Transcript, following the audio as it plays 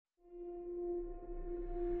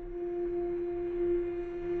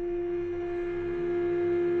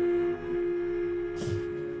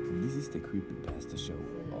Creepypasta show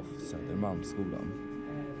of Södermalmsskolan.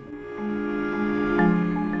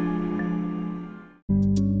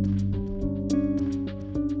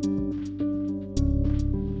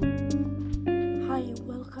 Hi,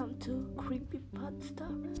 welcome to Creepypasta.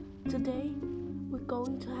 Today we're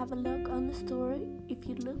going to have a look on the story If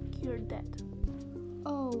You Look, You're Dead.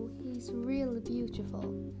 Oh, he's really beautiful.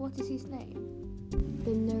 What is his name?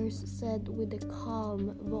 The nurse said with a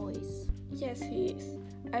calm voice. Yes, he is.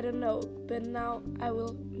 I don't know, but now I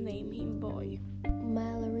will name him Boy.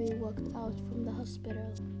 Mallory walked out from the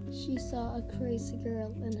hospital. She saw a crazy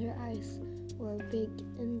girl and her eyes were big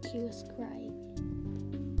and she was crying.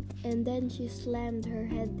 And then she slammed her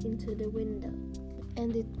head into the window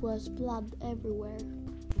and it was blood everywhere.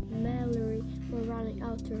 Mallory was running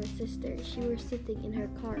out to her sister. She was sitting in her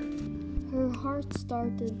car. Her heart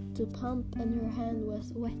started to pump and her hand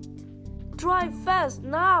was wet. Drive fast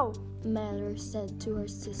now! Mallory said to her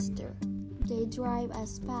sister. They drive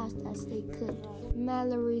as fast as they could.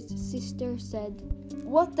 Mallory's sister said,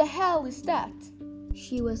 "What the hell is that?"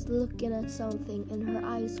 She was looking at something and her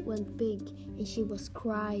eyes went big and she was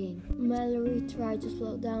crying. Mallory tried to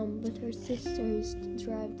slow down, but her sister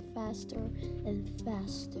drove faster and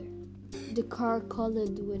faster. The car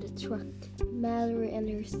collided with a truck. Mallory and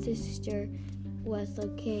her sister was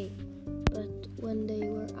okay, but when they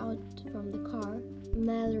were out from the car,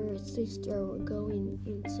 Mallory's sister were going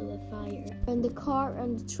into a fire. When the car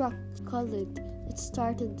and the truck collided, it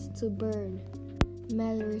started to burn.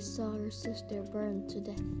 Mallory saw her sister burn to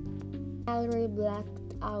death. Mallory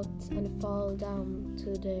blacked out and fell down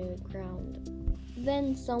to the ground.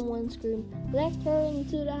 Then someone screamed, "Let her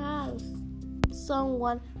into the house!"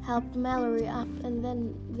 Someone helped Mallory up and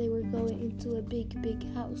then they were going into a big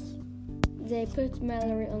house. They put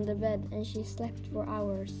Mallory on the bed and she slept for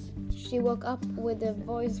hours. She woke up with a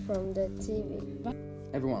voice from the TV.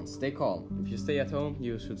 Everyone, stay calm. If you stay at home,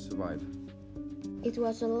 you should survive. It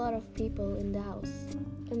was a lot of people in the house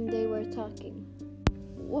and they were talking.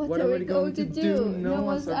 What are we going to do? No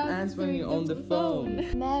one's answering on the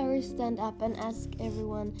phone. Mallory stand up and asked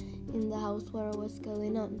everyone in the house what was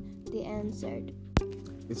going on. They answered,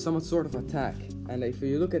 It's some sort of attack, and if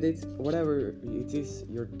you look at it, whatever it is,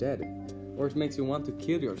 you're dead. Or it makes you want to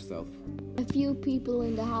kill yourself. A few people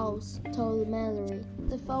in the house told Mallory.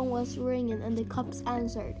 The phone was ringing and the cops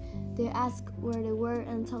answered. They asked where they were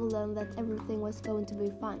and told them that everything was going to be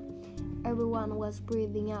fine. Everyone was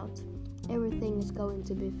breathing out. Everything is going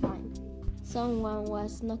to be fine. Someone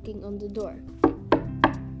was knocking on the door.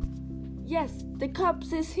 Yes, the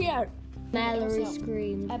cops is here! Mallory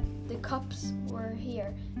screamed. The cops were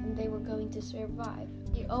here and they were going to survive.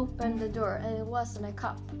 He opened the door and it wasn't a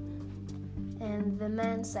cop. And the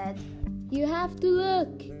man said, "You have to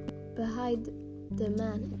look!" Behind the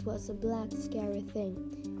man it was a black scary thing.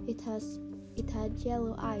 It had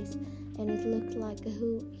yellow eyes and it looked like a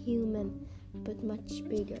human but much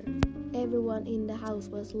bigger. Everyone in the house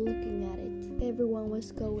was looking at it. Everyone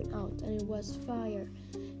was going out and it was fire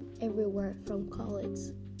everywhere from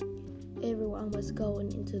college. Everyone was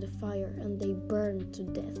going into the fire and they burned to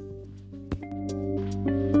death.